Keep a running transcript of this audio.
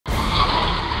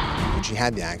she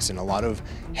had the accident, a lot of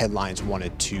headlines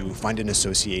wanted to find an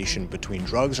association between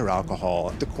drugs or alcohol.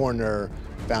 The coroner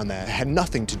found that it had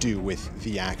nothing to do with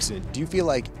the accident. Do you feel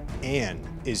like Anne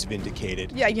is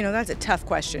vindicated? Yeah, that's a tough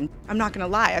question. I'm not going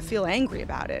to lie, I feel angry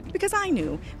about it because I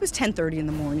knew it was 10:30 in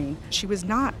the morning. She was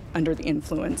not under the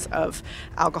influence of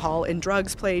alcohol, and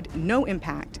drugs played no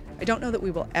impact. I don't know that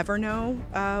we will ever know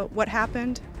what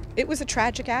happened. It was a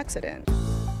tragic accident.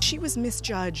 She was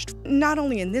misjudged, not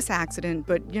only in this accident,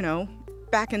 but,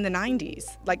 back in the 90s.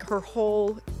 Like, her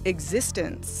whole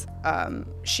existence,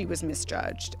 she was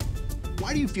misjudged.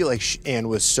 Why do you feel like Anne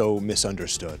was so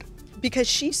misunderstood? Because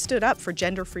she stood up for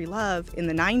gender-free love in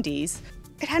the 90s.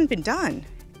 It hadn't been done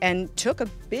and took a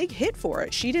big hit for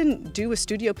it. She didn't do a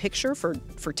studio picture for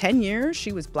 10 years.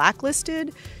 She was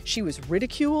blacklisted, she was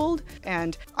ridiculed,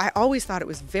 and I always thought it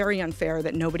was very unfair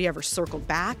that nobody ever circled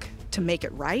back to make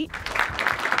it right.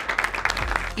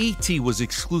 E.T. was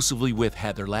exclusively with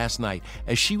Heather last night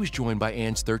as she was joined by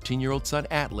Anne's 13-year-old son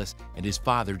Atlas and his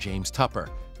father James Tupper.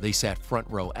 They sat front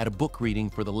row at a book reading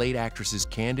for the late actress's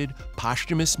candid,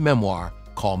 posthumous memoir,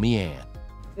 Call Me Anne.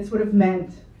 This would have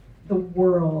meant the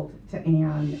world to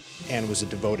Anne. Anne was a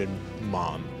devoted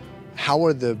mom. How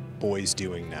are the boys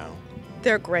doing now?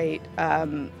 They're great.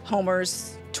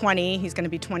 Homer's 20, he's going to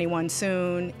be 21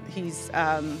 soon. He's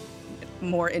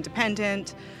more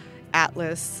independent.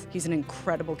 Atlas, he's an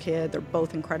incredible kid. They're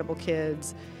both incredible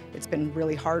kids. It's been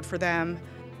really hard for them,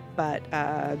 but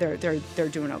they're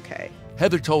doing okay.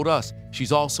 Heather told us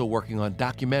she's also working on a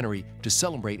documentary to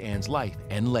celebrate Anne's life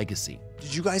and legacy.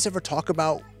 Did you guys ever talk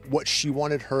about what she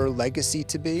wanted her legacy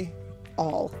to be?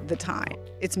 All the time.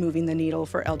 It's moving the needle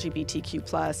for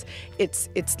LGBTQ+.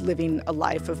 It's living a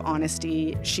life of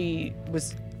honesty. She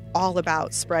was all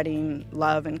about spreading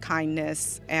love and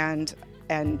kindness and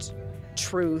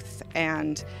truth,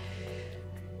 and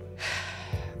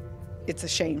it's a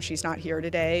shame she's not here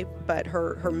today, but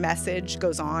her message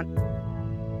goes on.